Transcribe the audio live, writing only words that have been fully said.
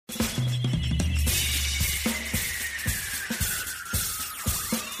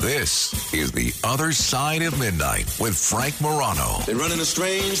This is The Other Side of Midnight with Frank Morano. They're running a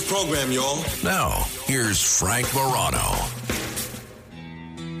strange program, y'all. Now, here's Frank Morano.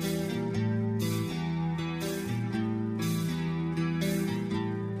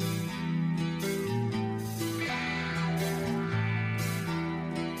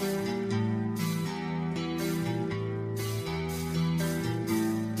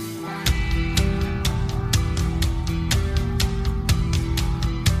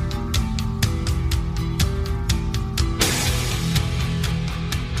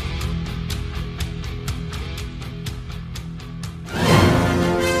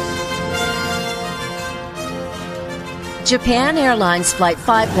 Japan Airlines Flight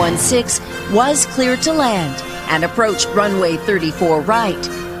 516 was cleared to land and approached runway 34 right.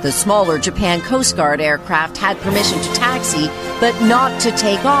 The smaller Japan Coast Guard aircraft had permission to taxi, but not to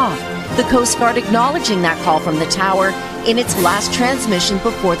take off. The Coast Guard acknowledging that call from the tower in its last transmission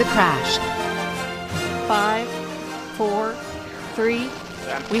before the crash. 5, 4, 3.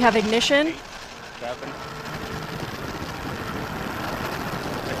 We have ignition. 7.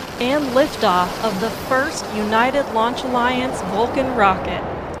 And liftoff of the first United Launch Alliance Vulcan rocket.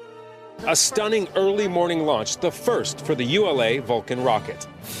 A stunning early morning launch, the first for the ULA Vulcan rocket.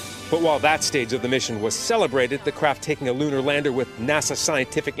 But while that stage of the mission was celebrated, the craft taking a lunar lander with NASA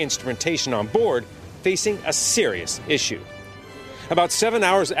scientific instrumentation on board, facing a serious issue. About 7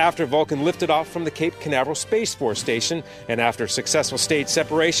 hours after Vulcan lifted off from the Cape Canaveral Space Force Station, and after successful stage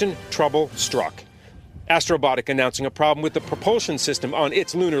separation, trouble struck. Astrobotic announcing a problem with the propulsion system on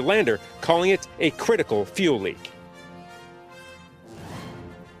its lunar lander, calling it a critical fuel leak.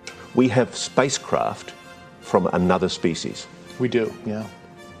 We have spacecraft from another species. We do, yeah.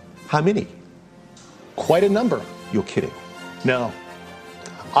 How many? Quite a number. You're kidding. No.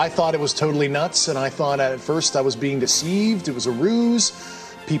 I thought it was totally nuts, and I thought at first I was being deceived. It was a ruse.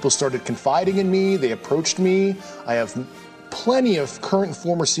 People started confiding in me. They approached me. I have plenty of current and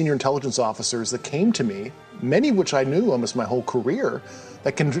former senior intelligence officers that came to me, many of which I knew almost my whole career,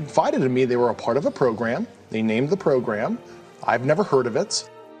 that confided in me they were a part of a program. They named the program. I've never heard of it.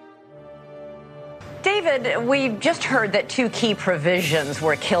 David, we just heard that 2 key provisions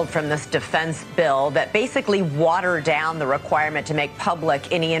were killed from this defense bill that basically water down the requirement to make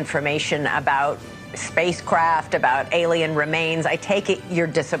public any information about spacecraft, about alien remains. I take it you're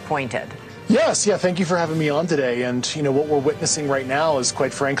disappointed. Yes, thank you for having me on today. And, what we're witnessing right now is,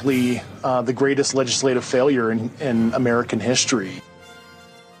 quite frankly, the greatest legislative failure in American history.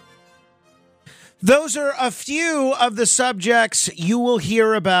 Those are a few of the subjects you will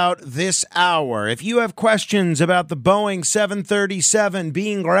hear about this hour. If you have questions about the Boeing 737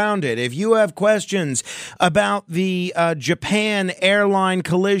 being grounded, if you have questions about the Japan airline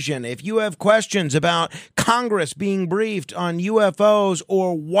collision, if you have questions about Congress being briefed on UFOs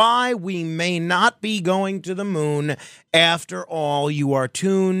or why we may not be going to the moon, after all, you are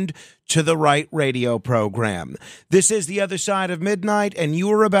tuned to the right radio program. This is The Other Side of Midnight, and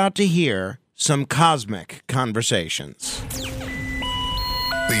you are about to hear some cosmic conversations.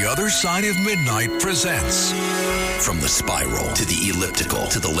 The Other Side of Midnight presents from the spiral to the elliptical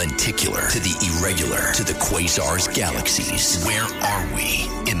to the lenticular to the irregular to the quasars, galaxies. Where are we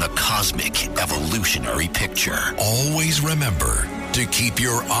in the cosmic evolutionary picture? Always remember to keep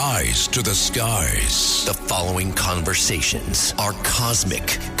your eyes to the skies. The following conversations are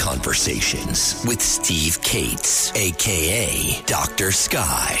cosmic conversations with Steve Cates, a.k.a. Dr.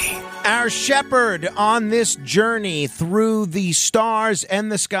 Sky. Our shepherd on this journey through the stars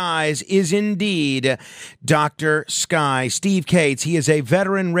and the skies is indeed Dr. Sky. Steve Cates. He is a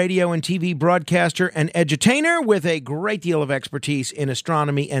veteran radio and TV broadcaster and edutainer with a great deal of expertise in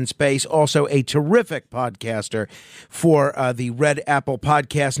astronomy and space. Also a terrific podcaster for the Red Apple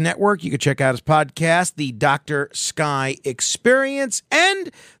Podcast Network. You can check out his podcast, The Dr. Sky Experience,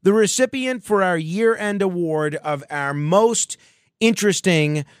 and the recipient for our year-end award of our most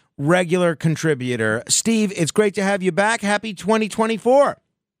interesting regular contributor. Steve, it's great to have you back. Happy 2024.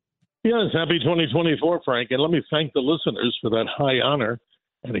 Yes, happy 2024, Frank. And let me thank the listeners for that high honor.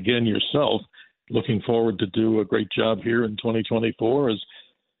 And again, yourself, looking forward to do a great job here in 2024 as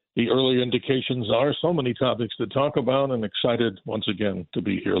the early indications are so many topics to talk about, and excited once again to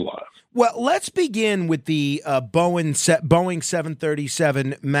be here live. Well, let's begin with the Boeing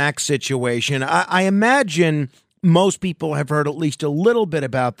 737 MAX situation. I imagine most people have heard at least a little bit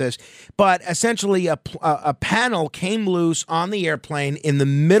about this, but essentially a panel came loose on the airplane in the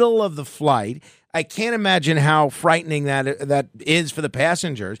middle of the flight. I can't imagine how frightening that is for the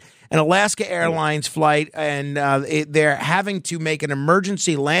passengers. an Alaska Airlines flight, and they're having to make an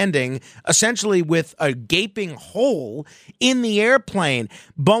emergency landing, essentially with a gaping hole in the airplane.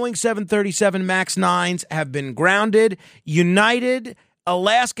 Boeing 737 MAX 9s have been grounded. United,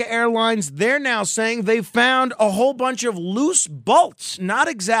 Alaska Airlines, they're now saying they've found a whole bunch of loose bolts. Not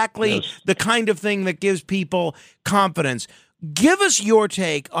exactly the kind of thing that gives people confidence. Give us your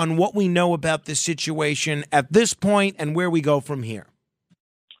take on what we know about this situation at this point and where we go from here.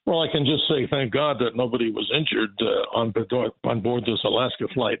 Well, I can just say thank God that nobody was injured on board this Alaska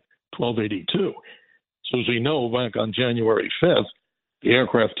Flight 1282. So as we know, back on January 5th, the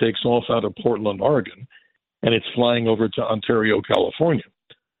aircraft takes off out of Portland, Oregon, and it's flying over to Ontario, California.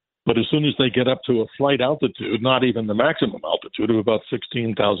 But as soon as they get up to a flight altitude, not even the maximum altitude of about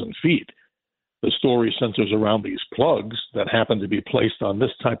 16,000 feet, the story centers around these plugs that happen to be placed on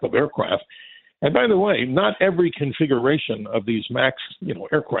this type of aircraft. And by the way, not every configuration of these MAX,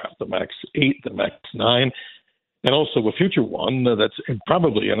 aircraft, the MAX 8, the MAX 9, and also a future one that's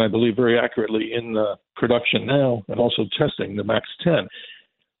probably, and I believe very accurately, in production now and also testing, the MAX 10.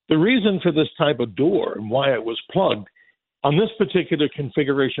 The reason for this type of door and why it was plugged on this particular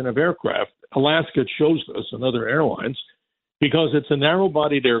configuration of aircraft, Alaska chose this and other airlines because it's a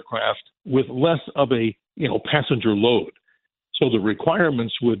narrow-bodied aircraft with less of a passenger load. So the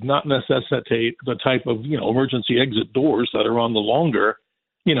requirements would not necessitate the type of emergency exit doors that are on the longer,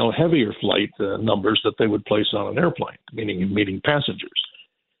 heavier flight numbers that they would place on an airplane, meaning passengers.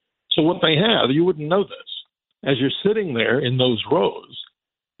 So what they have, you wouldn't know this. As you're sitting there in those rows,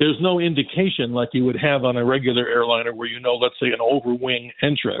 there's no indication like you would have on a regular airliner where let's say, an overwing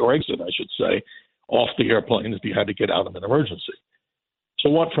entry or exit, I should say, off the airplane if you had to get out of an emergency. So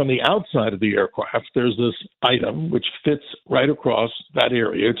what from the outside of the aircraft, there's this item which fits right across that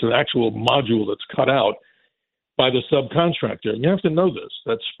area. It's an actual module that's cut out by the subcontractor. And you have to know this,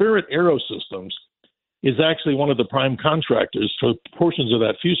 that Spirit Aerosystems is actually one of the prime contractors for portions of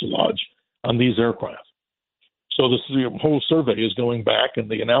that fuselage on these aircraft. So the whole survey is going back, and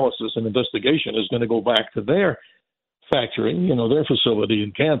the analysis and investigation is going to go back to their factory, their facility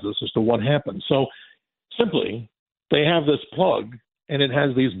in Kansas as to what happened. So simply, they have this plug, and it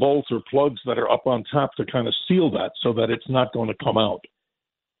has these bolts or plugs that are up on top to kind of seal that so that it's not going to come out.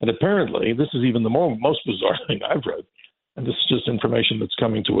 And apparently, this is even the most bizarre thing I've read, and this is just information that's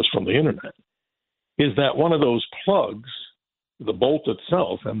coming to us from the internet, is that one of those plugs, the bolt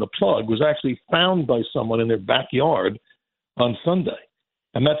itself and the plug, was actually found by someone in their backyard on Sunday.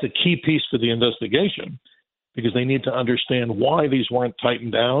 And that's a key piece for the investigation because they need to understand why these weren't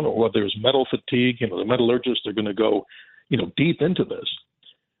tightened down or whether there's metal fatigue. The metallurgists are going to go, deep into this.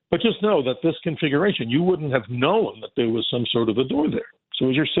 But just know that this configuration, you wouldn't have known that there was some sort of a door there. So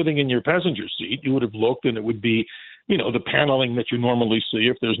as you're sitting in your passenger seat, you would have looked and it would be, the paneling that you normally see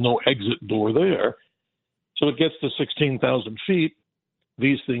if there's no exit door there. So it gets to 16,000 feet,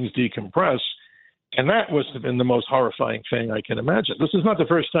 these things decompress, and that must have been the most horrifying thing I can imagine. This is not the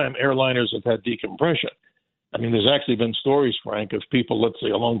first time airliners have had decompression. I mean, there's actually been stories, Frank, of people, let's say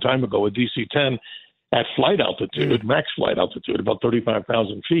a long time ago, a DC-10 at flight altitude, max flight altitude, about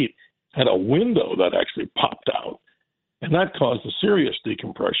 35,000 feet, had a window that actually popped out, and that caused a serious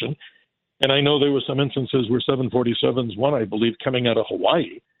decompression. And I know there were some instances where 747s, one, I believe, coming out of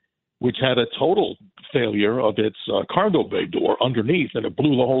Hawaii, which had a total failure of its cargo bay door underneath, and it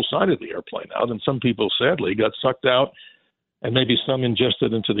blew the whole side of the airplane out. And some people, sadly, got sucked out, and maybe some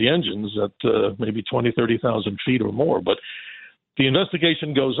ingested into the engines at maybe 20, 30,000 feet or more. But the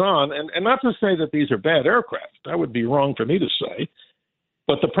investigation goes on, and not to say that these are bad aircraft. That would be wrong for me to say.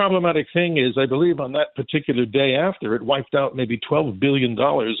 But the problematic thing is, I believe on that particular day after, it wiped out maybe $12 billion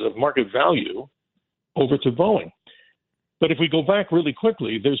of market value over to Boeing. But if we go back really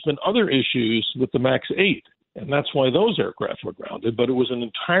quickly, there's been other issues with the MAX 8, and that's why those aircraft were grounded, but it was an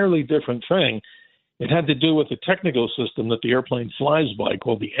entirely different thing. It had to do with the technical system that the airplane flies by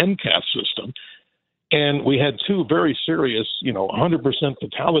called the MCAS system, and we had two very serious, 100%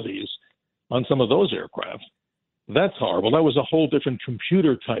 fatalities on some of those aircraft. That's horrible. That was a whole different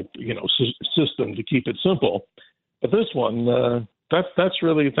computer type, system to keep it simple. But this one, that's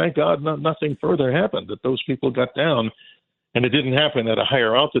really, thank God, nothing further happened, that those people got down. And it didn't happen at a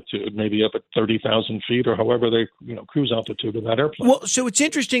higher altitude, maybe up at 30,000 feet or however they, cruise altitude of that airplane. Well, so it's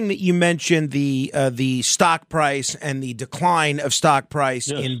interesting that you mentioned the stock price and the decline of stock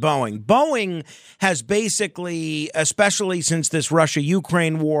price in Boeing. Boeing has basically, especially since this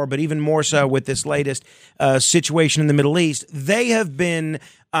Russia-Ukraine war, but even more so with this latest situation in the Middle East, they have been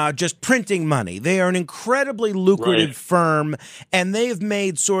just printing money. They are an incredibly lucrative firm, and they've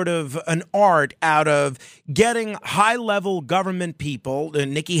made sort of an art out of getting high-level government people,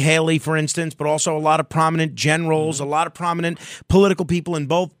 Nikki Haley, for instance, but also a lot of prominent generals, a lot of prominent political people in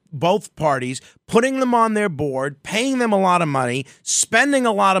both parties, putting them on their board, paying them a lot of money, spending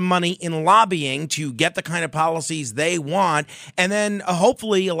a lot of money in lobbying to get the kind of policies they want, and then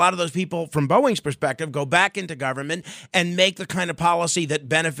hopefully a lot of those people, from Boeing's perspective, go back into government and make the kind of policy that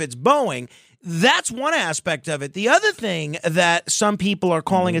benefits Boeing. That's one aspect of it. The other thing that some people are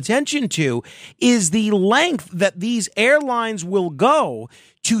calling attention to is the length that these airlines will go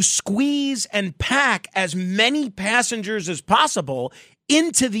to squeeze and pack as many passengers as possible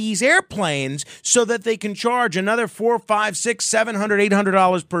into these airplanes so that they can charge another $400, $500, $600, $700,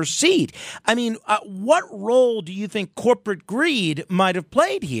 $800 per seat. I mean, what role do you think corporate greed might have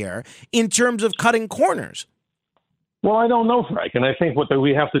played here in terms of cutting corners? Well, I don't know, Frank, and I think what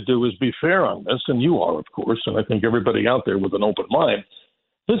we have to do is be fair on this, and you are, of course, and I think everybody out there with an open mind.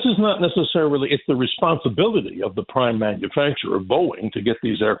 This is not necessarily, it's the responsibility of the prime manufacturer, Boeing, to get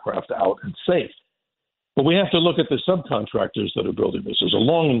these aircraft out and safe. But we have to look at the subcontractors that are building this. There's a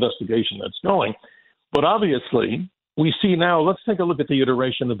long investigation that's going. But obviously, we see now, let's take a look at the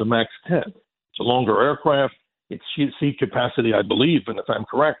iteration of the MAX 10. It's a longer aircraft. Its seat capacity, I believe, and if I'm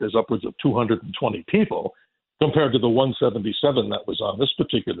correct, is upwards of 220 people compared to the 177 that was on this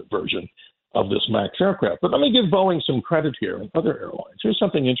particular version of this MAX aircraft. But let me give Boeing some credit here and other airlines. Here's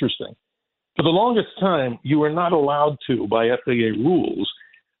something interesting. For the longest time, you were not allowed to, by FAA rules,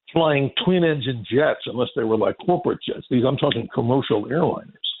 flying twin-engine jets unless they were like corporate jets. I'm talking commercial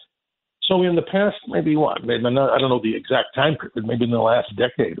airliners. So in the past, I don't know the exact time period, maybe in the last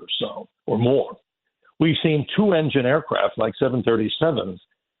decade or so or more, we've seen two-engine aircraft like 737s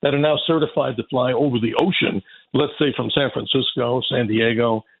that are now certified to fly over the ocean, let's say from San Francisco, San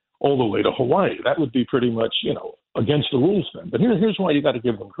Diego, all the way to Hawaii. That would be pretty much, against the rules then. But here's why you got to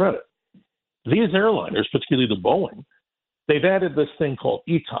give them credit. These airliners, particularly the Boeing, they've added this thing called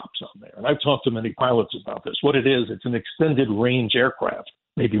ETOPS on there. And I've talked to many pilots about this. What it is, it's an extended range aircraft,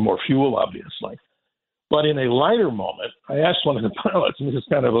 maybe more fuel, obviously. But in a lighter moment, I asked one of the pilots, and this is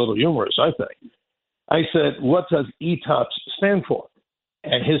kind of a little humorous, I think. I said, what does ETOPS stand for?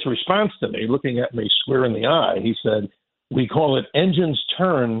 And his response to me, looking at me square in the eye, he said, we call it engines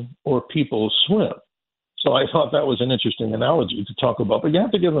turn or people swim. So I thought that was an interesting analogy to talk about. But you have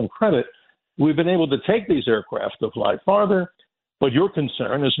to give them credit. We've been able to take these aircraft to fly farther, but your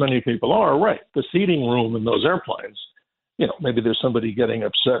concern, as many people are, right, the seating room in those airplanes, maybe there's somebody getting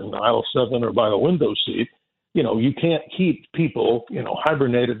upset in aisle 7 or by a window seat. You can't keep people,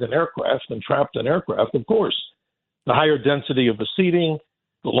 hibernated in aircraft and trapped in aircraft. Of course, the higher density of the seating,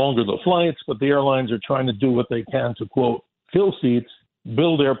 the longer the flights, but the airlines are trying to do what they can to, quote, fill seats,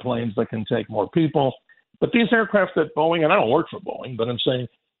 build airplanes that can take more people. But these aircraft at Boeing, and I don't work for Boeing, but I'm saying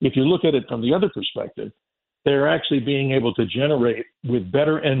if you look at it from the other perspective, they're actually being able to generate with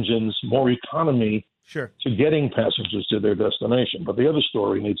better engines, more economy to getting passengers to their destination. But the other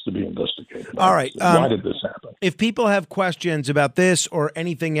story needs to be investigated. All right. Why did this happen? If people have questions about this or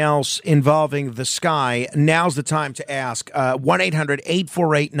anything else involving the sky, now's the time to ask.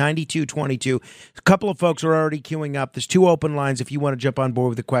 1-800-848-9222. A couple of folks are already queuing up. There's 2 open lines if you want to jump on board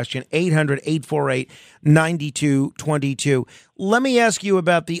with a question. 800-848-9222. Let me ask you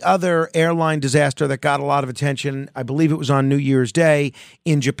about the other airline disaster that got a lot of attention. I believe it was on New Year's Day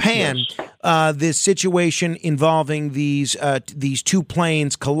in Japan. Yes. This situation involving these 2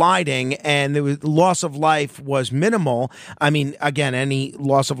 planes colliding, and the loss of life was minimal. I mean, again, any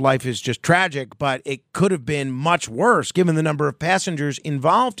loss of life is just tragic, but it could have been much worse given the number of passengers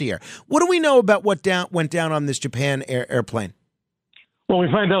involved here. What do we know about what went down on this Japan airplane? Well, we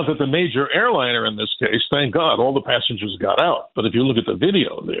find out that the major airliner in this case, thank God, all the passengers got out. But if you look at the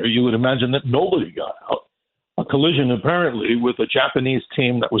video there, you would imagine that nobody got out. A collision apparently with a Japanese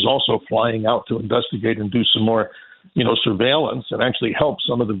team that was also flying out to investigate and do some more, surveillance and actually help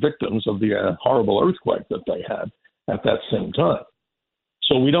some of the victims of the horrible earthquake that they had at that same time.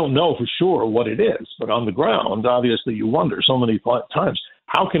 So we don't know for sure what it is. But on the ground, obviously, you wonder so many times,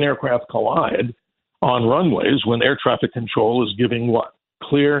 how can aircraft collide on runways when air traffic control is giving what?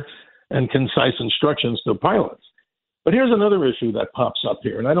 Clear and concise instructions to pilots. But here's another issue that pops up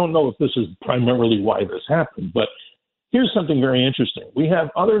here, and I don't know if this is primarily why this happened, but here's something very interesting. We have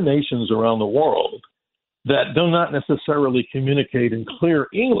other nations around the world that do not necessarily communicate in clear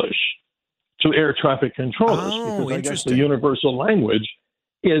English to air traffic controllers, because I guess the universal language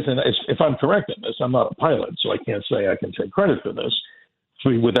is, and if I'm correct in this, I'm not a pilot, so I can't say I can take credit for this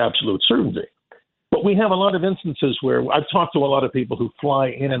with absolute certainty. But we have a lot of instances where I've talked to a lot of people who fly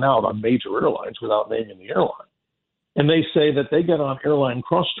in and out on major airlines without naming the airline. And they say that they get on airline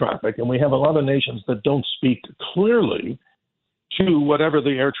cross traffic, and we have a lot of nations that don't speak clearly to whatever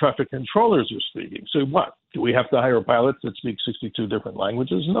the air traffic controllers are speaking. So what? Do we have to hire pilots that speak 62 different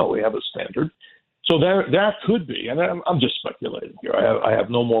languages? No, we have a standard. So that could be, and I'm just speculating here. I have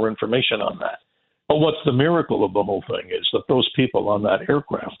no more information on that. But what's the miracle of the whole thing is that those people on that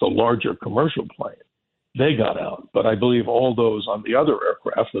aircraft, the larger commercial plane, they got out. But I believe all those on the other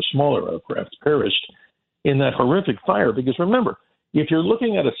aircraft, the smaller aircraft, perished in that horrific fire. Because remember, if you're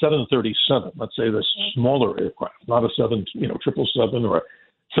looking at a 737, let's say this smaller aircraft, not a 777 or a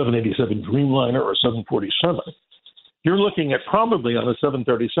 787 Dreamliner or 747, you're looking at probably on a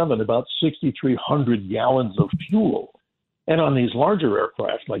 737 about 6,300 gallons of fuel. And on these larger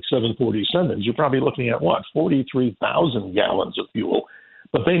aircraft like 747s, you're probably looking at 43,000 gallons of fuel.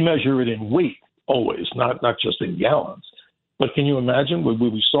 But they measure it in weight always, not just in gallons. But can you imagine when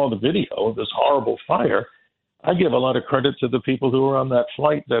we saw the video of this horrible fire? I give a lot of credit to the people who are on that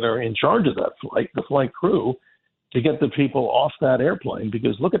flight that are in charge of that flight, the flight crew, to get the people off that airplane,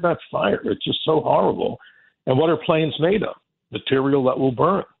 because look at that fire. It's just so horrible. And what are planes made of? Material that will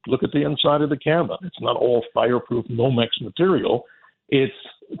burn. Look at the inside of the cabin. It's not all fireproof Nomex material. It's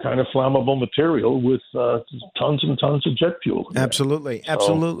kind of flammable material with tons and tons of jet fuel. Absolutely. So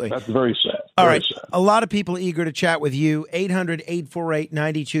Absolutely. That's very sad. All very right. sad. A lot of people eager to chat with you.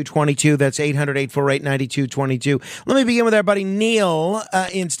 800-848-9222. That's 800-848-9222. Let me begin with our buddy Neil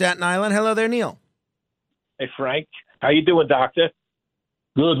in Staten Island. Hello there, Neil. Hey, Frank. How you doing, Doctor?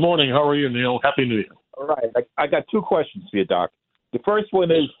 Good morning. How are you, Neil? Happy New Year. All right. I got two questions for you, Doc. The first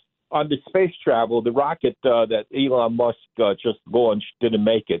one is on the space travel, the rocket that Elon Musk just launched didn't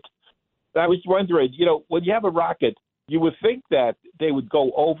make it. I was wondering, when you have a rocket, you would think that they would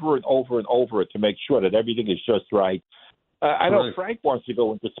go over and over and over it to make sure that everything is just right. I know Right. Frank wants to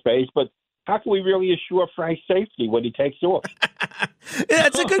go into space, but how can we really assure Frank's safety when he takes off?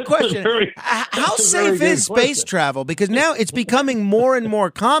 That's a good question. How safe is space travel? Because now it's becoming more and more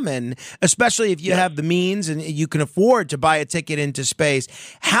common, especially if you have the means and you can afford to buy a ticket into space.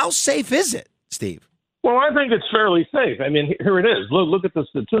 How safe is it, Steve? Well, I think it's fairly safe. I mean, here it is. Look at the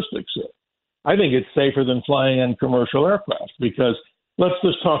statistics here. I think it's safer than flying in commercial aircraft, because let's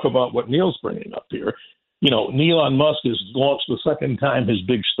just talk about what Neil's bringing up here. Elon Musk has launched the second time his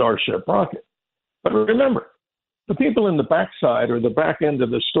big Starship rocket. But remember, the people in the backside or the back end of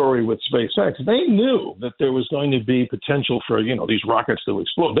the story with SpaceX, they knew that there was going to be potential for, these rockets to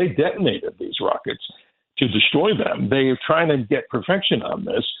explode. They detonated these rockets to destroy them. They're trying to get perfection on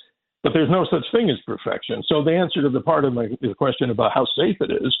this, but there's no such thing as perfection. So the answer to the part of the question about how safe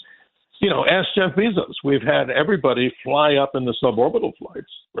it is, ask Jeff Bezos. We've had everybody fly up in the suborbital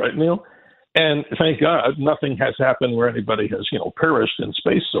flights, right, Neil? And thank God nothing has happened where anybody has, perished in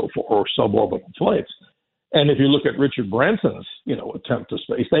space so far, or suborbital flights. And if you look at Richard Branson's, attempt to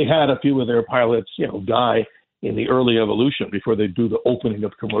space, they had a few of their pilots, die in the early evolution before they do the opening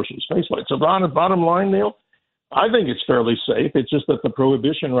of commercial space flights. So bottom line, Neil, I think it's fairly safe. It's just that the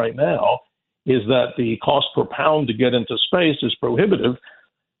prohibition right now is that the cost per pound to get into space is prohibitive.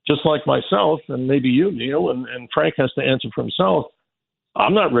 Just like myself, and maybe you, Neil, and Frank has to answer for himself.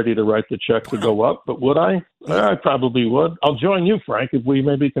 I'm not ready to write the check to go up, but would I? I probably would. I'll join you, Frank, if we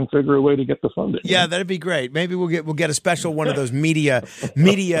maybe can figure a way to get the funding. Yeah, that'd be great. Maybe we'll get a special one of those media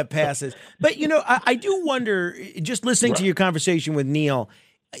passes. But I do wonder, just listening to your conversation with Neil,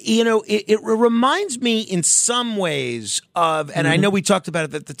 it reminds me in some ways of, and I know we talked about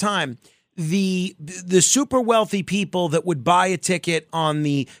it at the time, the super wealthy people that would buy a ticket on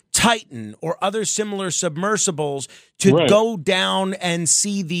the Titan or other similar submersibles to go down and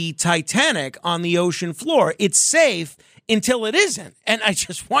see the Titanic on the ocean floor. It's safe until it isn't. And I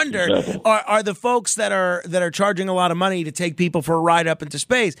just wonder, are the folks that are charging a lot of money to take people for a ride up into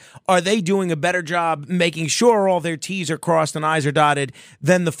space, are they doing a better job making sure all their T's are crossed and I's are dotted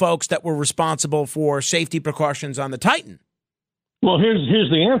than the folks that were responsible for safety precautions on the Titan? Well, here's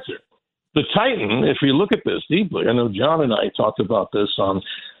the answer. The Titan, if you look at this deeply, I know John and I talked about this on,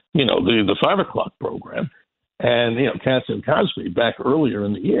 the 5 o'clock program, and, Katz and Cosby back earlier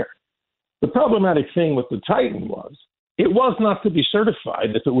in the year. The problematic thing with the Titan was it was not to be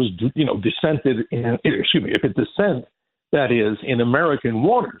certified if it was, if it descent, that is, in American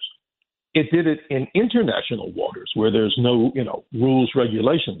waters. It did it in international waters where there's no, rules,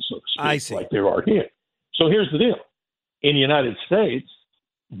 regulations, so to speak, like there are here. So here's the deal. In the United States,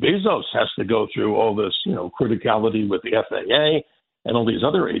 Bezos has to go through all this, criticality with the FAA and all these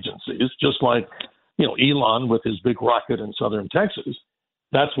other agencies, just like, Elon with his big rocket in southern Texas.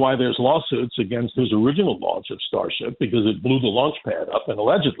 That's why there's lawsuits against his original launch of Starship, because it blew the launch pad up and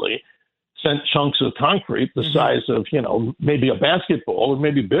allegedly sent chunks of concrete the size of, maybe a basketball or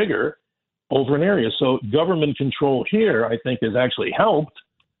maybe bigger over an area. So government control here, I think, has actually helped.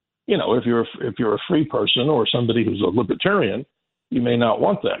 If you're a free person or somebody who's a libertarian, you may not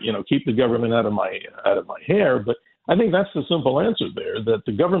want that. Keep the government out of my hair. But I think that's the simple answer there, that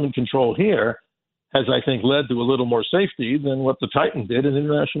the government control here has, I think, led to a little more safety than what the Titan did in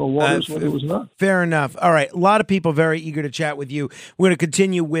international waters when it was not. Fair enough. All right. A lot of people very eager to chat with you. We're going to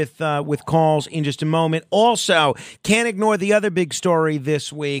continue with calls in just a moment. Also, can't ignore the other big story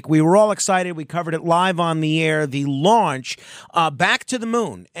this week. We were all excited. We covered it live on the air, the launch back to the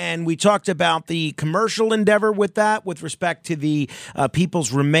moon. And we talked about the commercial endeavor with that, with respect to the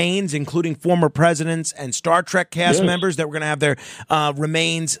people's remains, including former presidents and Star Trek cast members that were going to have their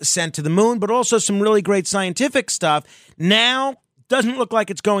remains sent to the moon, but also some really great scientific stuff. Now, doesn't look like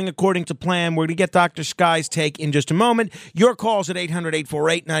it's going according to plan. We're going to get Dr. Sky's take in just a moment. Your calls at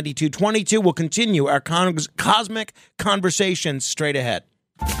 800-848-9222. We'll continue our cosmic conversations straight ahead.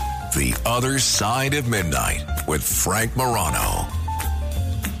 The Other Side of Midnight with Frank Morano.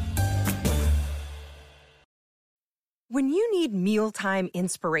 When you need mealtime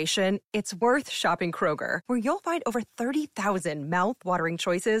inspiration, it's worth shopping Kroger, where you'll find over 30,000 mouth-watering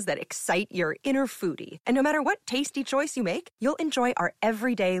choices that excite your inner foodie. And no matter what tasty choice you make, you'll enjoy our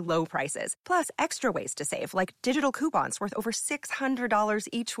everyday low prices, plus extra ways to save, like digital coupons worth over $600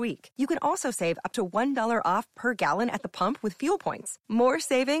 each week. You can also save up to $1 off per gallon at the pump with fuel points. More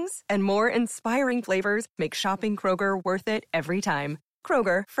savings and more inspiring flavors make shopping Kroger worth it every time.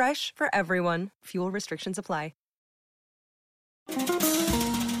 Kroger, fresh for everyone. Fuel restrictions apply.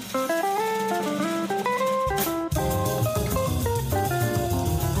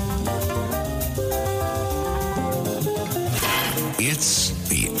 It's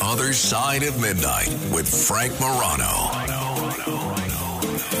The Other Side of Midnight with Frank Morano.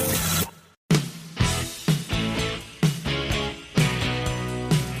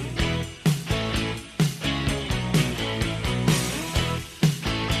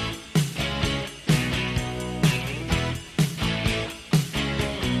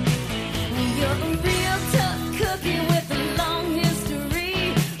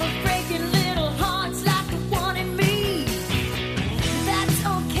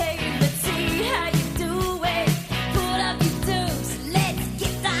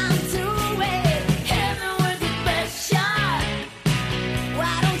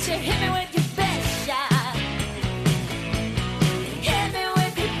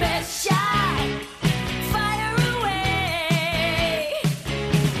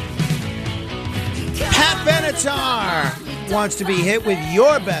 Wants to be hit with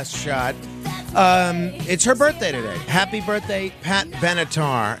your best shot. It's her birthday today. Happy birthday, Pat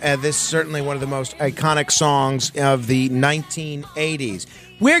Benatar. This is certainly one of the most iconic songs of the 1980s.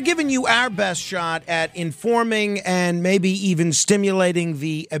 We're giving you our best shot at informing and maybe even stimulating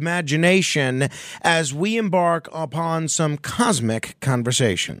the imagination as we embark upon some cosmic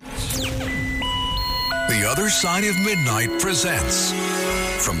conversations. The Other Side of Midnight presents...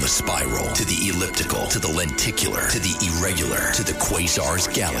 From the spiral to the elliptical to the lenticular to the irregular to the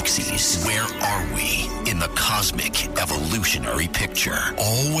quasars, galaxies. Where are we in the cosmic evolutionary picture?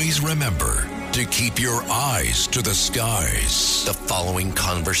 Always remember to keep your eyes to the skies. The following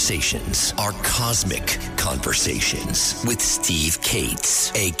conversations are cosmic conversations with Steve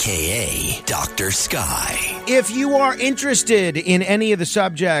Cates, a.k.a. Dr. Sky. If you are interested in any of the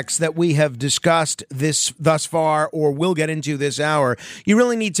subjects that we have discussed thus far or will get into this hour, you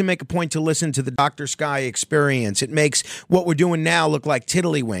really need to make a point to listen to the Dr. Sky Experience. It makes what we're doing now look like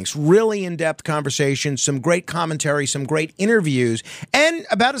tiddlywinks. Really in-depth conversations, some great commentary, some great interviews, and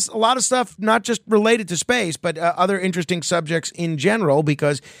about a lot of stuff not just related to space, but other interesting subjects in general,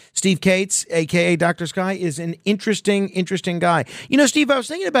 because Steve Cates, a.k.a. Dr. Sky, is an interesting guy. You know, Steve, I was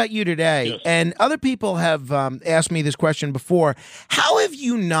thinking about you today, and other people have asked me this question before. How have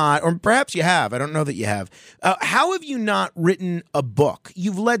you not, or perhaps you have, I don't know that you have, how have you not written a book?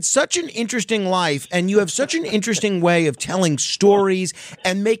 You've led such an interesting life, and you have such an interesting way of telling stories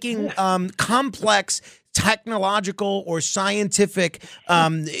and making complex technological or scientific,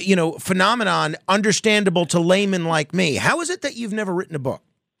 phenomenon understandable to laymen like me. How is it that you've never written a book?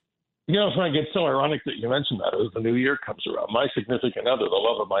 You know, Frank, it's so ironic that you mentioned that as the new year comes around. My significant other, the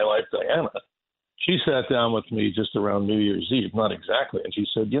love of my life, Diana, she sat down with me just around New Year's Eve, not exactly, and she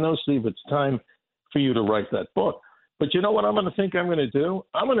said, you know, Steve, it's time for you to write that book. But you know what I'm going to do?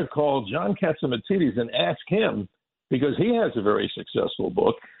 I'm going to call John Catsimatidis and ask him, because he has a very successful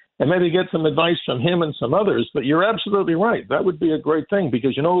book, and maybe get some advice from him and some others. But you're absolutely right. That would be a great thing,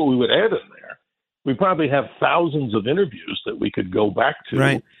 because you know what we would add in there? We probably have thousands of interviews that we could go back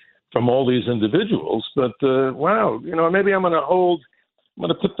to from all these individuals. But, wow, maybe I'm going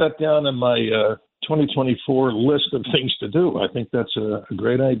to put that down in my 2024 list of things to do. I think that's a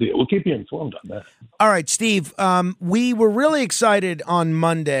great idea. We'll keep you informed on that. All right, Steve, we were really excited on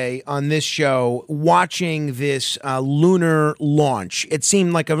Monday on this show watching this lunar launch. It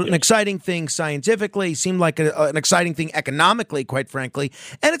seemed like an exciting thing scientifically, seemed like an exciting thing economically, quite frankly,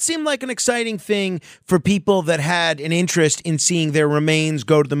 and it seemed like an exciting thing for people that had an interest in seeing their remains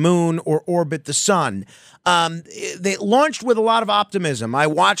go to the moon or orbit the sun. They launched with a lot of optimism. I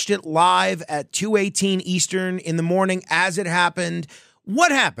watched it live at 2:18 Eastern in the morning as it happened.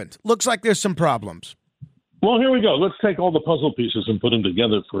 What happened? Looks like there's some problems. Well, here we go. Let's take all the puzzle pieces and put them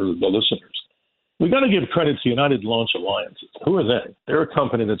together for the listeners. We got to give credit to United Launch Alliances. Who are they? They're a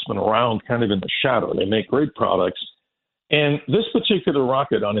company that's been around kind of in the shadow. They make great products. And this particular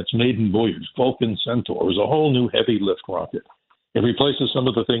rocket on its maiden voyage, Vulcan Centaur, is a whole new heavy lift rocket. It replaces some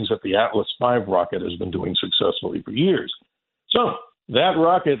of the things that the Atlas V rocket has been doing successfully for years. So that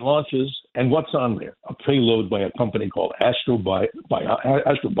rocket launches, and what's on there? A payload by a company called Astrobotic,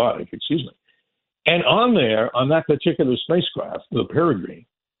 And on there, on that particular spacecraft, the Peregrine,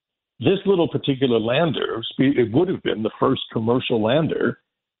 this little particular lander, it would have been the first commercial lander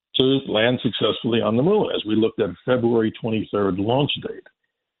to land successfully on the moon, as we looked at February 23rd launch date.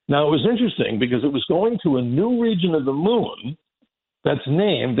 Now, it was interesting because it was going to a new region of the moon that's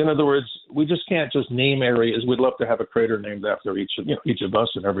named. In other words, we just can't just name areas. We'd love to have a crater named after each of us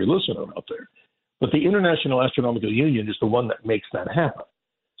and every listener out there. But the International Astronomical Union is the one that makes that happen.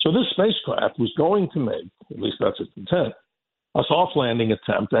 So this spacecraft was going to make, at least that's its intent, a soft landing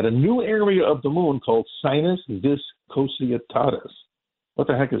attempt at a new area of the moon called Sinus Viscositatis. What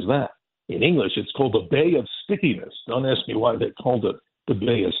the heck is that? In English, it's called the Bay of Stickiness. Don't ask me why they called it the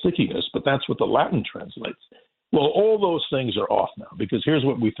Bay of Stickiness, but that's what the Latin translates. Well, all those things are off now, because here's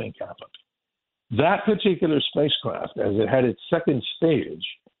what we think happened. That particular spacecraft, as it had its second stage,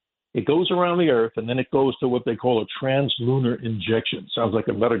 it goes around the Earth, and then it goes to what they call a translunar injection. Sounds like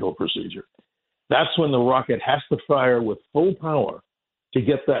a medical procedure. That's when the rocket has to fire with full power to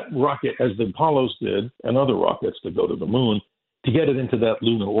get that rocket, as the Apollos did, and other rockets that go to the moon, to get it into that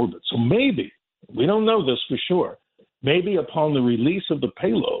lunar orbit. So maybe, we don't know this for sure, maybe upon the release of the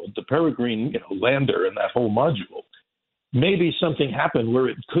payload, the Peregrine lander and that whole module, maybe something happened where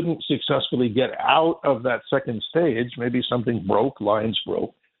it couldn't successfully get out of that second stage. Maybe something broke, lines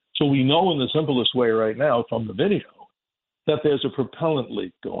broke. So we know in the simplest way right now from the video that there's a propellant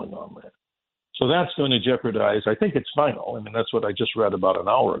leak going on there. So that's going to jeopardize, I think it's final. I mean, that's what I just read about an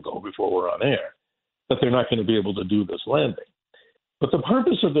hour ago before we're on air, that they're not going to be able to do this landing. But the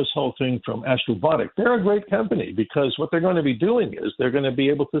purpose of this whole thing from Astrobotic, they're a great company, because what they're going to be doing is they're going to be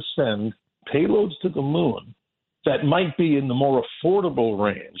able to send payloads to the moon that might be in the more affordable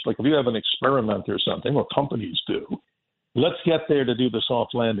range. Like if you have an experiment or something, or companies do, let's get there to do the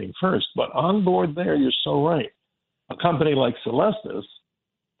soft landing first. But on board there, you're so right. A company like Celestis,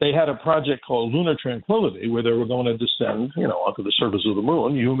 they had a project called Lunar Tranquility, where they were going to descend, onto the surface of the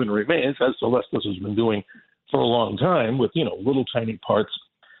moon, human remains, as Celestis has been doing for a long time, with, little tiny parts,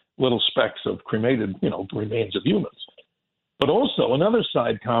 little specks of cremated, remains of humans. But also another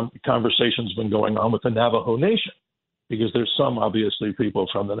side conversation's been going on with the Navajo Nation, because there's some, obviously, people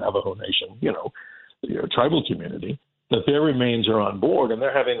from the Navajo Nation, the tribal community, that their remains are on board, and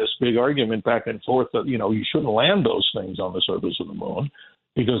they're having this big argument back and forth that, you shouldn't land those things on the surface of the moon,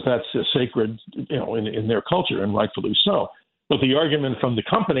 because that's sacred, in their culture, and rightfully so. But the argument from the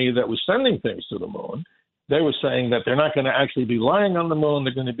company that was sending things to the moon, they were saying that they're not going to actually be lying on the moon.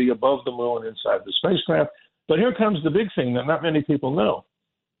 They're going to be above the moon inside the spacecraft. But here comes the big thing that not many people know.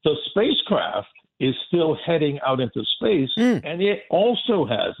 The spacecraft is still heading out into space, and it also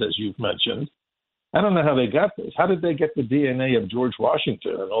has, as you've mentioned, I don't know how they got this. How did they get the DNA of George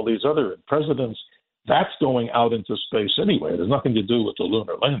Washington and all these other presidents? That's going out into space anyway. It has nothing to do with the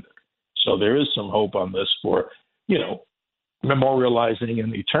lunar lander. So there is some hope on this for, memorializing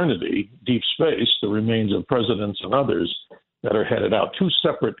in eternity, deep space, the remains of presidents and others that are headed out. Two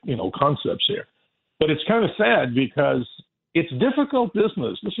separate, concepts here. But it's kind of sad because it's difficult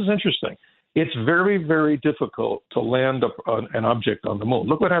business. This is interesting. It's very, very difficult to land an object on the moon.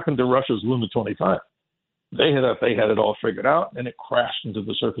 Look what happened to Russia's Luna 25. They had it all figured out, and it crashed into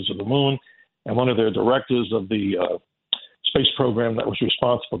the surface of the moon. And one of their directors of the space program that was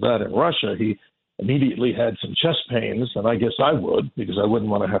responsible for that in Russia, he immediately had some chest pains, and I guess I would, because I wouldn't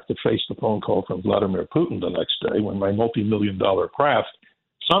want to have to face the phone call from Vladimir Putin the next day when my multi-million-dollar craft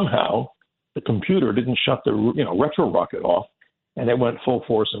somehow the computer didn't shut the retro rocket off, and it went full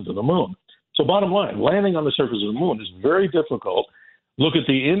force into the moon. So bottom line, landing on the surface of the moon is very difficult. Look at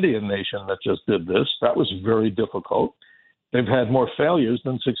the Indian nation that just did this. That was very difficult. They've had more failures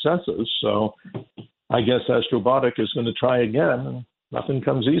than successes. So I guess Astrobotic is going to try again. And nothing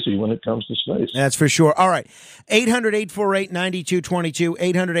comes easy when it comes to space. That's for sure. All right. 800-848-9222.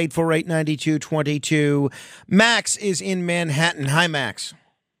 800-848-9222. Max is in Manhattan. Hi, Max.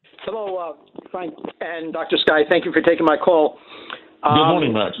 Hello, Frank and Dr. Sky. Thank you for taking my call. Good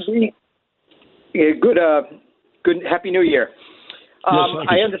morning, Max. Good. Happy New Year.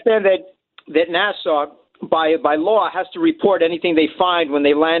 I understand that NASA, by law, has to report anything they find when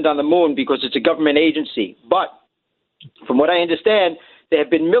they land on the moon because it's a government agency. But from what I understand, there have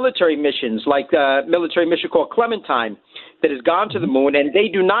been military missions, like a military mission called Clementine, that has gone to the moon, and they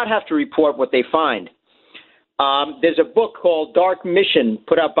do not have to report what they find. There's a book called Dark Mission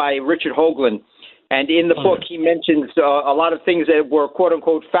put out by Richard Hoagland, and in the book he mentions a lot of things that were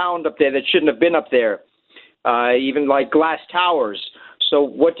quote-unquote found up there that shouldn't have been up there, even like glass towers. So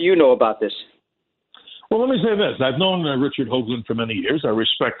what do you know about this? Well, let me say this. I've known Richard Hoagland for many years. I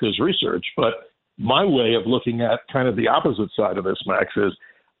respect his research, but my way of looking at kind of the opposite side of this, Max, is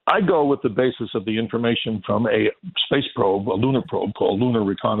I go with the basis of the information from a space probe, a lunar probe called Lunar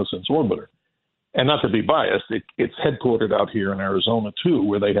Reconnaissance Orbiter. And not to be biased, it's headquartered out here in Arizona, too,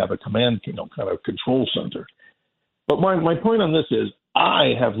 where they have a command, kind of control center. But my point on this is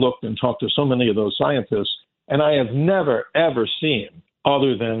I have looked and talked to so many of those scientists, and I have never, ever seen,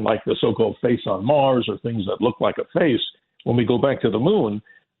 other than like the so-called face on Mars or things that look like a face, when we go back to the moon,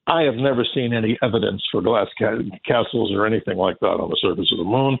 I have never seen any evidence for glass castles or anything like that on the surface of the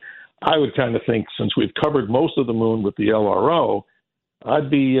moon. I would kind of think, since we've covered most of the moon with the LRO,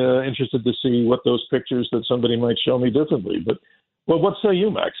 I'd be interested to see what those pictures that somebody might show me differently. But, well, what say you,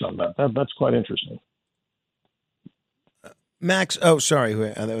 Max, on that? That's quite interesting. Max, oh, sorry,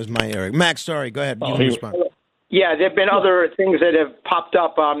 that was my area. Max, sorry, go ahead. You can respond. Yeah, there have been other things that have popped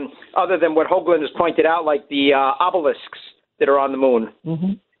up other than what Hoagland has pointed out, like the obelisks that are on the moon.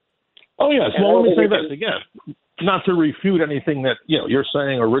 Mm-hmm. Oh, yes. Well, let me say this again, not to refute anything that you're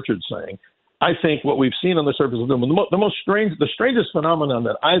saying or Richard's saying. I think what we've seen on the surface of the moon, the strangest phenomenon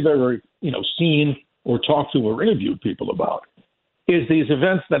that I've ever seen or talked to or interviewed people about, is these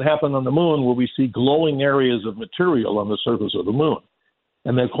events that happen on the moon where we see glowing areas of material on the surface of the moon,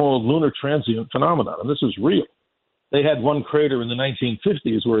 and they're called lunar transient phenomena. And this is real. They had one crater in the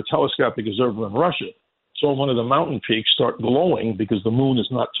 1950s where a telescopic observer in Russia saw one of the mountain peaks start glowing because the moon is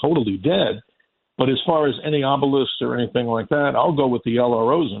not totally dead. But as far as any obelisks or anything like that, I'll go with the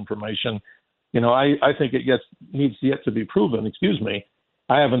LRO's information. I think it needs yet to be proven. Excuse me.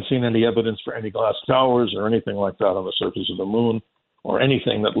 I haven't seen any evidence for any glass towers or anything like that on the surface of the moon, or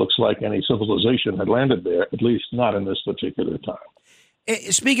anything that looks like any civilization had landed there, at least not in this particular time.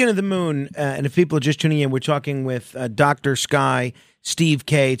 Speaking of the moon, and if people are just tuning in, we're talking with Dr. Sky, Steve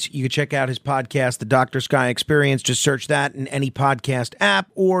Kates. You can check out his podcast, The Dr. Sky Experience. Just search that in any podcast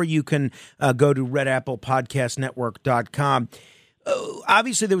app, or you can go to redapplepodcastnetwork.com.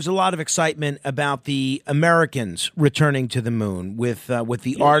 Obviously, there was a lot of excitement about the Americans returning to the moon with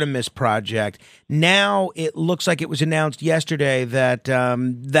the Artemis project. Now it looks like it was announced yesterday that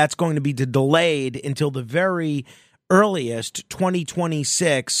that's going to be delayed until the very earliest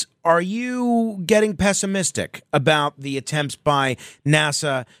 2026. Are you getting pessimistic about the attempts by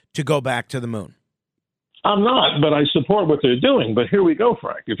NASA to go back to the moon? I'm not, but I support what they're doing. But here we go,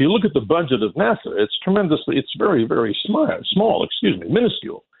 Frank. If you look at the budget of NASA, it's very, very small,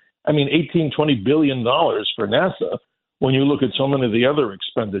 minuscule. I mean, $18-20 billion for NASA when you look at so many of the other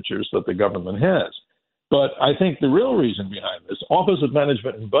expenditures that the government has. But I think the real reason behind this, Office of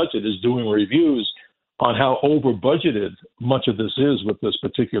Management and Budget is doing reviews on how over budgeted much of this is with this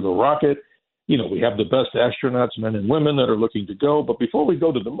particular rocket. We have the best astronauts, men and women, that are looking to go. But before we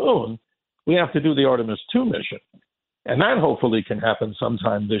go to the moon, we have to do the Artemis II mission. And that hopefully can happen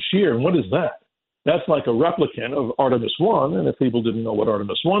sometime this year. And what is that? That's like a replicant of Artemis I. And if people didn't know what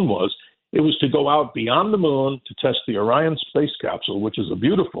Artemis I was, it was to go out beyond the moon to test the Orion space capsule, which is a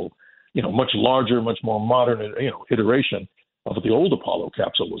beautiful, much larger, much more modern, iteration of what the old Apollo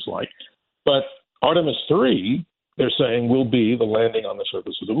capsule was like. But Artemis III, they're saying, will be the landing on the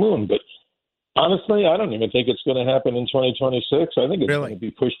surface of the moon. But honestly, I don't even think it's going to happen in 2026. I think it's going to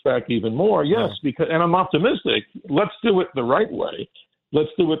be pushed back even more. Yes, and I'm optimistic. Let's do it the right way. Let's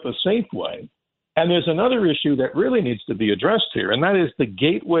do it the safe way. And there's another issue that really needs to be addressed here, and that is the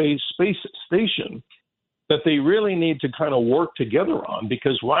Gateway Space Station that they really need to kind of work together on,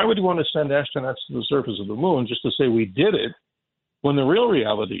 because why would you want to send astronauts to the surface of the moon just to say we did it when the real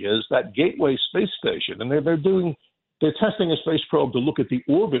reality is that Gateway space station, and they're testing a space probe to look at the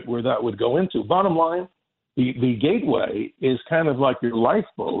orbit where that would go into. Bottom line, the Gateway is kind of like your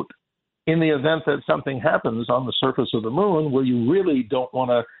lifeboat in the event that something happens on the surface of the moon where you really don't want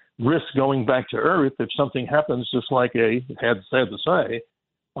to risk going back to Earth if something happens, just like sad to say,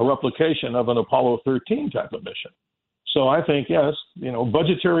 a replication of an Apollo 13 type of mission. So I think, yes,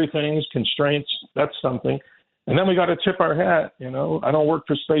 budgetary things, constraints, that's something. And then we got to tip our hat. I don't work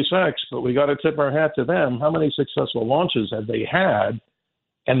for SpaceX, but we got to tip our hat to them. How many successful launches have they had?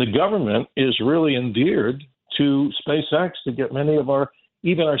 And the government is really endeared to SpaceX to get many of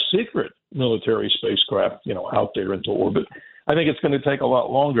even our secret military spacecraft, out there into orbit. I think it's going to take a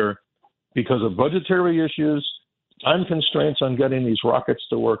lot longer because of budgetary issues, time constraints on getting these rockets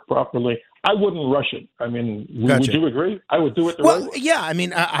to work properly. I wouldn't rush it. I mean, would you agree? I would do it the right way. Yeah. I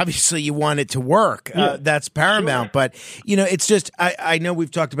mean, obviously you want it to work. That's paramount. Sure. But, it's just, I know we've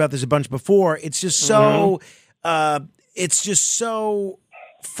talked about this a bunch before. It's just so,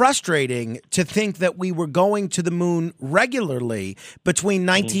 frustrating to think that we were going to the moon regularly between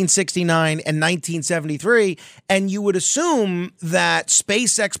 1969 and 1973, and you would assume that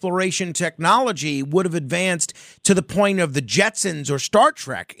space exploration technology would have advanced to the point of the Jetsons or Star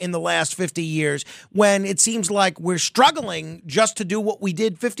Trek in the last 50 years, when it seems like we're struggling just to do what we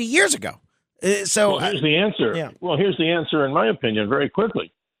did 50 years ago. Here's the answer. Yeah. Well, here's the answer, in my opinion, very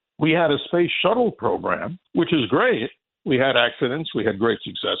quickly. We had a space shuttle program, which is great. We had accidents. We had great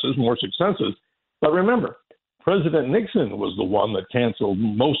successes, more successes. But remember, President Nixon was the one that canceled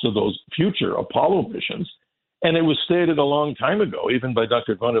most of those future Apollo missions. And it was stated a long time ago, even by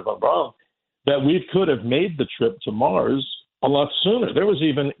Dr. Wernher von Braun, that we could have made the trip to Mars a lot sooner. There was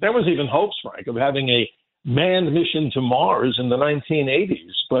even hopes, Frank, of having a manned mission to Mars in the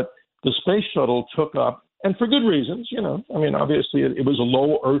 1980s. But the space shuttle took up, and for good reasons, obviously it was a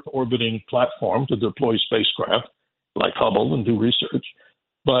low Earth orbiting platform to deploy spacecraft like Hubble and do research.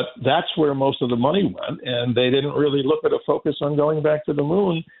 But that's where most of the money went, and they didn't really look at a focus on going back to the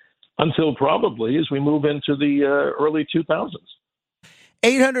moon until probably as we move into the early 2000s.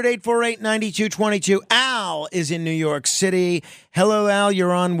 800-848-9222. Al is in New York City. Hello, Al.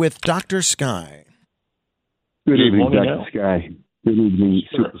 You're on with Dr. Sky. Good evening, Dr. Sky. Good evening,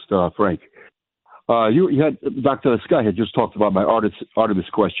 Superstar Frank. You had Dr. Sky had just talked about my Artemis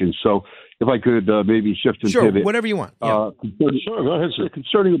question, so if I could maybe shift and pivot. Sure, whatever you want. Sure, go ahead, sir.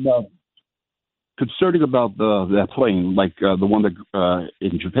 Concerning about that plane, like the one that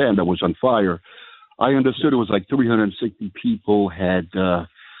in Japan that was on fire, I understood it was like 360 people were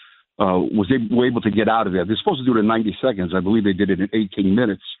able to get out of there. They're supposed to do it in 90 seconds. I believe they did it in 18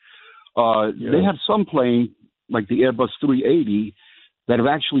 minutes. They have some planes like the Airbus 380 that have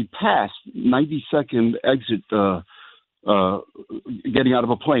actually passed 90-second exit, getting out of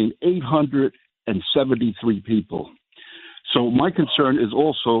a plane, 873 people. So my concern is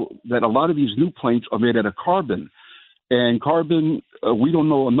also that a lot of these new planes are made out of carbon. And carbon, we don't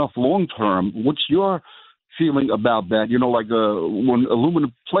know enough long-term. What's your feeling about that? When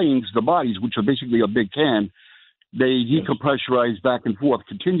aluminum planes, the bodies, which are basically a big can, they decomppressurize back and forth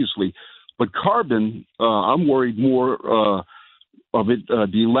continuously. But carbon, I'm worried more of it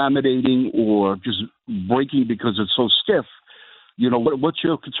delaminating or just breaking because it's so stiff. What's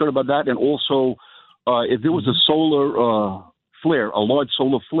your concern about that? And also, if there was a solar flare, a large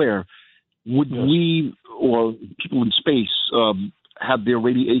solar flare, would we or people in space have their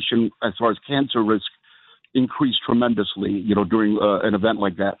radiation as far as cancer risk increase tremendously, during an event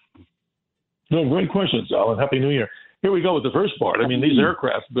like that? No, great questions, Alan. Happy New Year. Here we go with the first part. I mean, these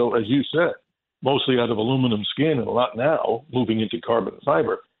aircraft built, as you said, mostly out of aluminum skin and a lot now moving into carbon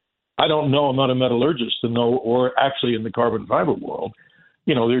fiber. I don't know, I'm not a metallurgist to know, or actually in the carbon fiber world,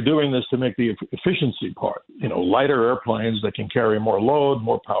 they're doing this to make the efficiency part, lighter airplanes that can carry more load,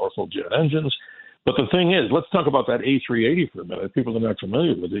 more powerful jet engines. But the thing is, let's talk about that A380 for a minute. People are not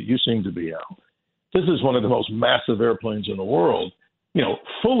familiar with it. You seem to be, Al. This is one of the most massive airplanes in the world,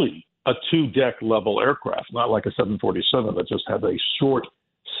 fully a two-deck level aircraft, not like a 747 that just had a short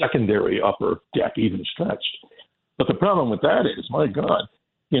secondary upper deck, even stretched. But the problem with that is, my God,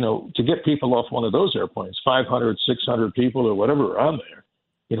 to get people off one of those airplanes, 500, 600 people or whatever are on there,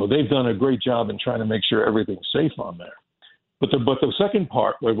 they've done a great job in trying to make sure everything's safe on there. But the second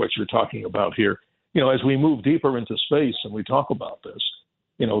part, what you're talking about here, as we move deeper into space and we talk about this,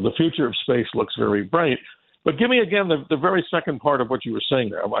 the future of space looks very bright. But give me again the very second part of what you were saying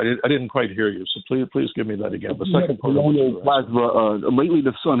there. I didn't quite hear you, so please give me that again. The second part. Lately,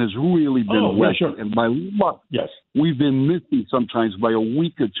 the sun has really been wet, and by luck, we've been missing sometimes by a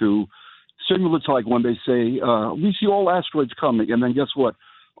week or two similar to like when they say, we see all asteroids coming, and then guess what?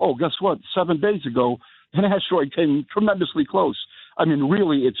 Oh, guess what? 7 days ago, an asteroid came tremendously close. I mean,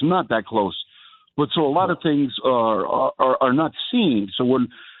 really, it's not that close. But so a lot of things are not seen. So when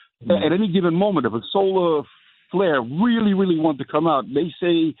at any given moment, if a solar flare really, really wanted to come out, they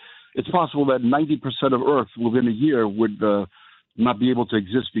say it's possible that 90% of Earth within a year would not be able to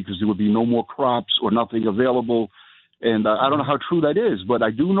exist because there would be no more crops or nothing available. And I don't know how true that is, but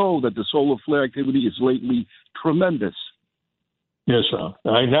I do know that the solar flare activity is lately tremendous. Yes, Ron.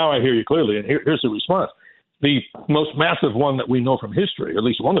 Now I hear you clearly, and here's the response. The most massive one that we know from history, at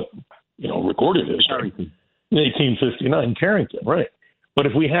least one of them, recorded history, 1859, Carrington, right. But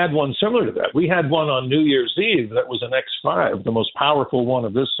if we had one similar to that, we had one on New Year's Eve that was an X5, the most powerful one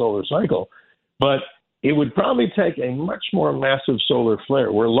of this solar cycle. But it would probably take a much more massive solar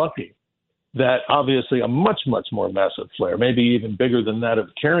flare. We're lucky that obviously a much, much more massive flare, maybe even bigger than that of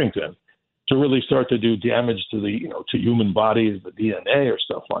Carrington, to really start to do damage to the, to human bodies, the DNA or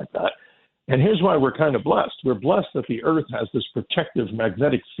stuff like that. And here's why we're kind of blessed. We're blessed that the Earth has this protective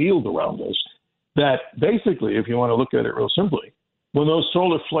magnetic field around us that basically, if you want to look at it real simply, when those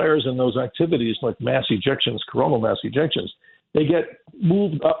solar flares and those activities like mass ejections, coronal mass ejections, they get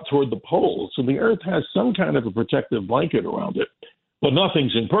moved up toward the poles. So the Earth has some kind of a protective blanket around it, but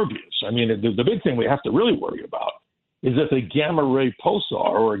nothing's impervious. I mean, the big thing we have to really worry about is if a gamma ray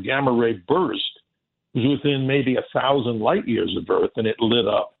pulsar or a gamma ray burst was within maybe 1,000 light years of Earth and it lit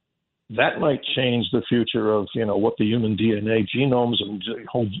up. That might change the future of, what the human DNA genomes and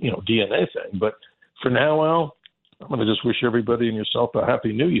whole, DNA thing. But for now, Al, I'm going to just wish everybody and yourself a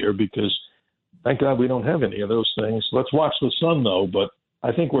happy new year because thank God we don't have any of those things. Let's watch the sun, though. But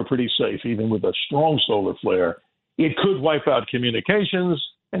I think we're pretty safe, even with a strong solar flare. It could wipe out communications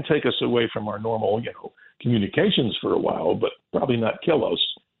and take us away from our normal, communications for a while, but probably not kill us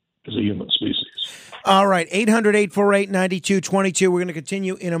as a human species. All right, 800-848-9222. We're going to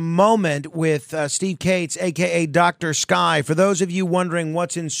continue in a moment with Steve Kates, a.k.a. Dr. Sky. For those of you wondering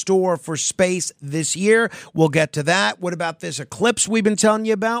what's in store for space this year, we'll get to that. What about this eclipse we've been telling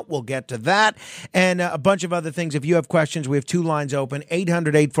you about? We'll get to that. And a bunch of other things. If you have questions, we have two lines open,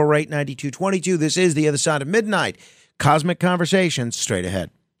 800-848-9222. This is The Other Side of Midnight. Cosmic Conversations, straight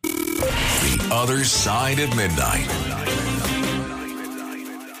ahead. The Other Side of Midnight.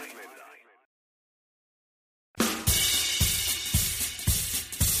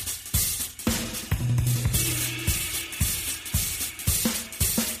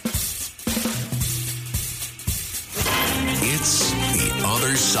 It's The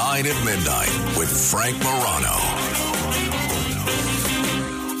Other Side of Midnight with Frank Morano.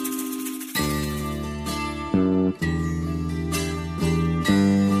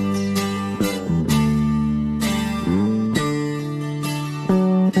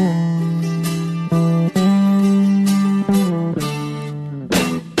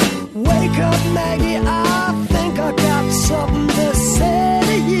 Wake up, Maggie, I think I got something to say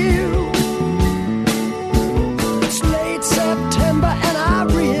to you. It's late September and I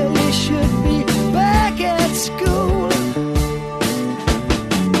really should be back at school.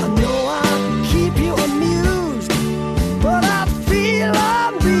 I know I keep you amused, but I feel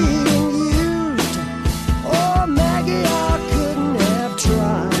I'm being used. Oh, Maggie, I couldn't have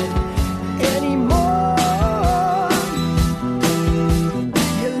tried anymore.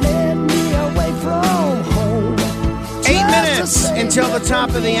 You led me away from home. 8 minutes until the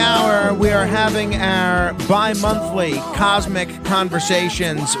top of the hour. We are having our bi-monthly Cosmic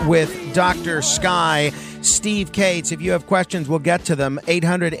Conversations with Dr. Sky, Steve Kates. If you have questions, we'll get to them.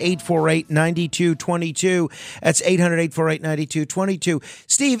 800-848-9222. That's 800-848-9222.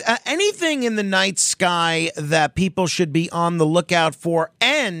 Steve, anything in the night sky that people should be on the lookout for?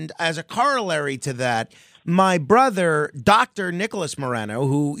 And as a corollary to that, my brother, Dr. Nicholas Morano,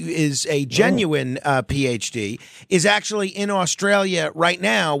 who is a genuine PhD, is actually in Australia right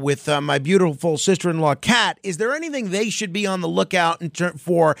now with my beautiful sister-in-law, Kat. Is there anything they should be on the lookout in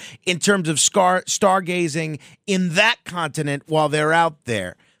terms of stargazing in that continent while they're out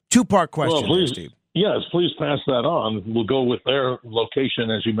there? Two-part question, please, Steve. Yes, please pass that on. We'll go with their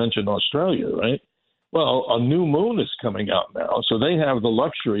location, as you mentioned, Australia, right? Well, a new moon is coming out now, so they have the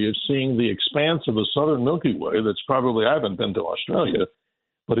luxury of seeing the expanse of the southern Milky Way. That's probably, I haven't been to Australia,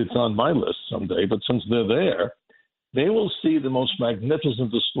 but it's on my list someday. But since they're there, they will see the most magnificent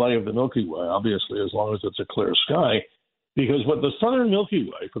display of the Milky Way, obviously, as long as it's a clear sky. Because what the southern Milky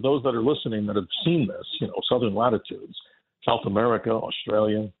Way, for those that are listening that have seen this, southern latitudes, South America,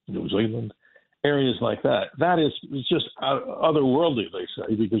 Australia, New Zealand, areas like that, it's just otherworldly, they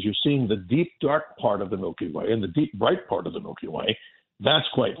say, because you're seeing the deep dark part of the Milky Way and the deep bright part of the Milky Way That's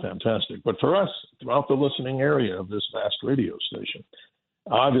quite fantastic. But for us, throughout the listening area of this vast radio station,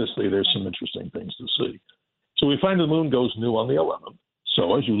 obviously there's some interesting things to see. So we find the moon goes new on the 11th.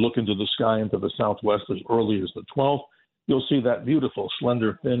 So as you look into the sky into the southwest as early as the 12th, you'll see that beautiful,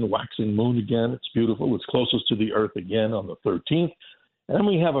 slender, thin, waxing moon again. It's beautiful. It's closest to the Earth again on the 13th. And then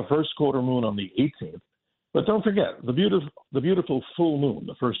we have a first quarter moon on the 18th. But don't forget, the beautiful full moon,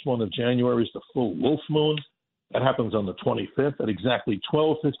 the first one of January, is the full wolf moon. That happens on the 25th at exactly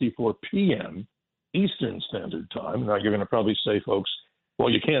 12:54 p.m. Eastern Standard Time. Now, you're going to probably say, folks, well,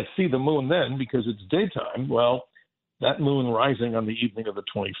 you can't see the moon then because it's daytime. Well, that moon rising on the evening of the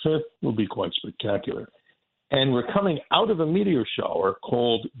 25th will be quite spectacular. And we're coming out of a meteor shower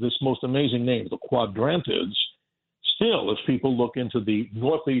called this most amazing name, the Quadrantids. Still, if people look into the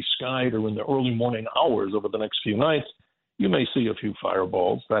northeast sky or in the early morning hours over the next few nights, you may see a few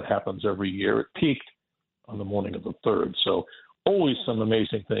fireballs. That happens every year. It peaked on the morning of the 3rd. So always some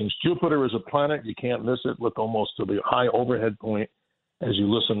amazing things. Jupiter is a planet. You can't miss it with almost to the high overhead point as you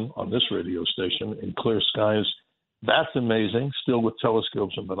listen on this radio station in clear skies. That's amazing. Still with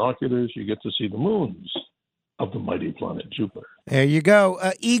telescopes and binoculars, you get to see the moons of the mighty planet Jupiter. There you go.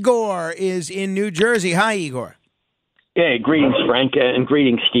 Igor is in New Jersey. Hi, Igor. Hey, greetings, Frank, and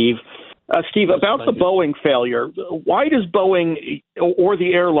greetings, Steve. Steve, about the Boeing failure, why does Boeing or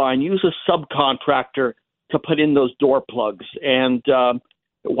the airline use a subcontractor to put in those door plugs? And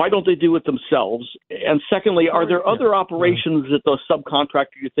why don't they do it themselves? And secondly, are there other operations that those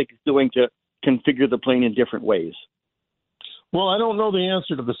subcontractors you think is doing to configure the plane in different ways? Well, I don't know the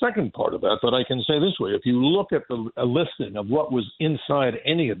answer to the second part of that, but I can say this way. If you look at a listing of what was inside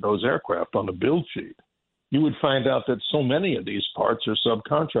any of those aircraft on the build sheet, you would find out that so many of these parts are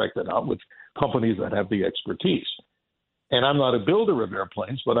subcontracted out with companies that have the expertise. And I'm not a builder of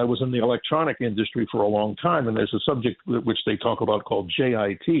airplanes, but I was in the electronic industry for a long time, and there's a subject which they talk about called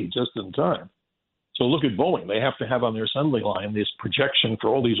JIT, just in time. So look at Boeing. They have to have on their assembly line this projection for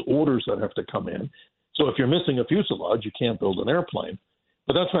all these orders that have to come in. So if you're missing a fuselage, you can't build an airplane.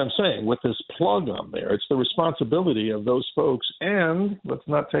 But that's what I'm saying. With this plug on there, it's the responsibility of those folks, and let's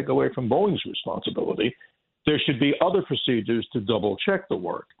not take away from Boeing's responsibility. There should be other procedures to double-check the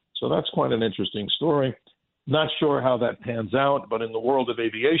work. So that's quite an interesting story. Not sure how that pans out, but in the world of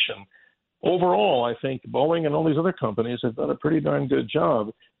aviation, overall, I think Boeing and all these other companies have done a pretty darn good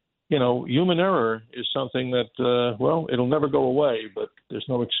job. You know, human error is something that, well, it'll never go away, but there's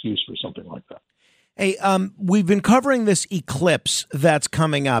no excuse for something like that. Hey, we've been covering this eclipse that's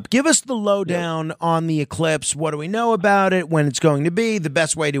coming up. Give us the lowdown on the eclipse. What do we know about it, when it's going to be, the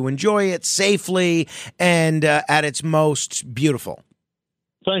best way to enjoy it safely and at its most beautiful?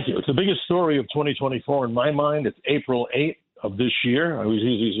 Thank you. It's the biggest story of 2024 in my mind. It's April 8th of this year. I always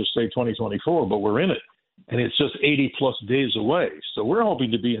usually just say 2024, but we're in it. And it's just 80-plus days away. So we're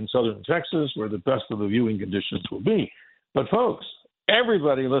hoping to be in southern Texas where the best of the viewing conditions will be. But, folks,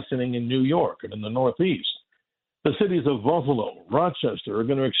 everybody listening in New York and in the Northeast, the cities of Buffalo, Rochester are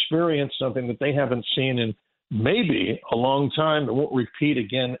going to experience something that they haven't seen in maybe a long time. It won't repeat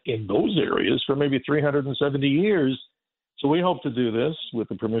again in those areas for maybe 370 years. So we hope to do this with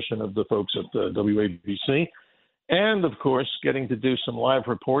the permission of the folks at the WABC. And, of course, getting to do some live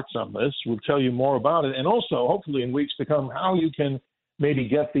reports on this. We'll tell you more about it. And also, hopefully, in weeks to come, how you can maybe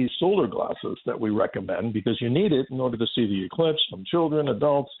get these solar glasses that we recommend, because you need it in order to see the eclipse from children,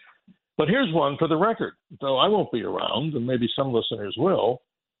 adults. But here's one for the record, though I won't be around, and maybe some listeners will.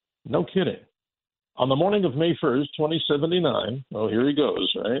 No kidding. On the morning of May 1st, 2079, oh, here he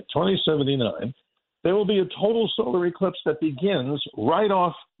goes, right? 2079, there will be a total solar eclipse that begins right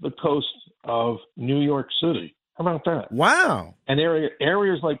off the coast of New York City. How about that? Wow. And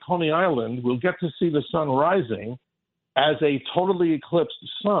areas like Coney Island will get to see the sun rising as a totally eclipsed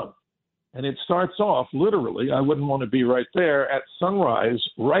sun. And it starts off, literally, I wouldn't want to be right there, at sunrise,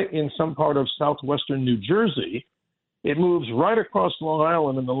 right in some part of southwestern New Jersey. It moves right across Long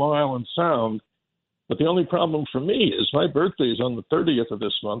Island and the Long Island Sound. But the only problem for me is my birthday is on the 30th of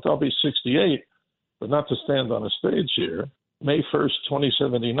this month. I'll be 68, but not to stand on a stage here. May 1st,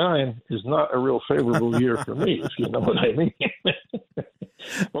 2079 is not a real favorable year for me, if you know what I mean.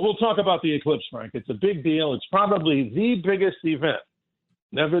 But we'll talk about the eclipse, Frank. It's a big deal. It's probably the biggest event.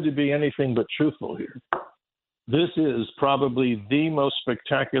 Never to be anything but truthful here. This is probably the most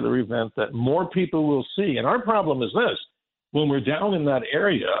spectacular event that more people will see. And our problem is this. When we're down in that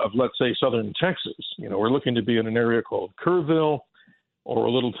area of, let's say, southern Texas, you know, we're looking to be in an area called Kerrville or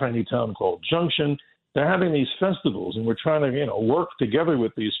a little tiny town called Junction. They're having these festivals, and we're trying to, you know, work together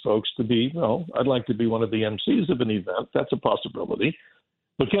with these folks to be, you know, I'd like to be one of the MCs of an event. That's a possibility.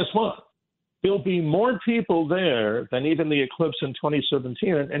 But guess what? there'll be more people there than even the eclipse in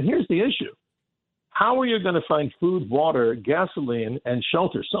 2017. And here's the issue. How are you going to find food, water, gasoline, and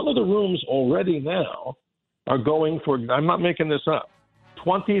shelter? Some of the rooms already now are going for, I'm not making this up,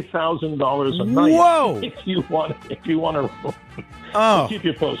 $20,000 a night. Whoa! If you want a room. Oh, I'll keep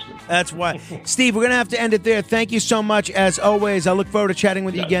you posted. That's why. Steve, we're going to have to end it there. Thank you so much, as always. I look forward to chatting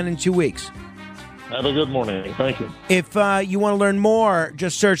with you again in 2 weeks. Have a good morning. Thank you. If you want to learn more,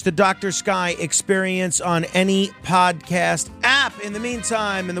 just search the Dr. Sky Experience on any podcast app. In the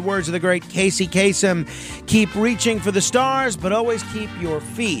meantime, in the words of the great Casey Kasem, keep reaching for the stars, but always keep your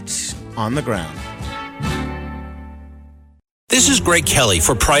feet on the ground. This is Greg Kelly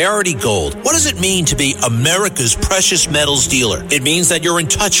for Priority Gold. What does it mean to be America's precious metals dealer? It means that you're in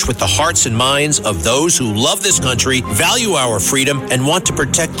touch with the hearts and minds of those who love this country, value our freedom, and want to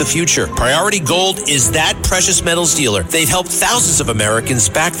protect the future. Priority Gold is that precious metals dealer. They've helped thousands of Americans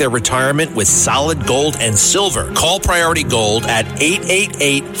back their retirement with solid gold and silver. Call Priority Gold at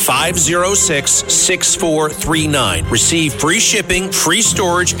 888-506-6439. Receive free shipping, free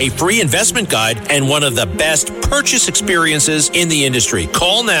storage, a free investment guide, and one of the best purchase experiences in the industry.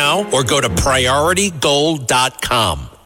 Call now or go to PriorityGold.com.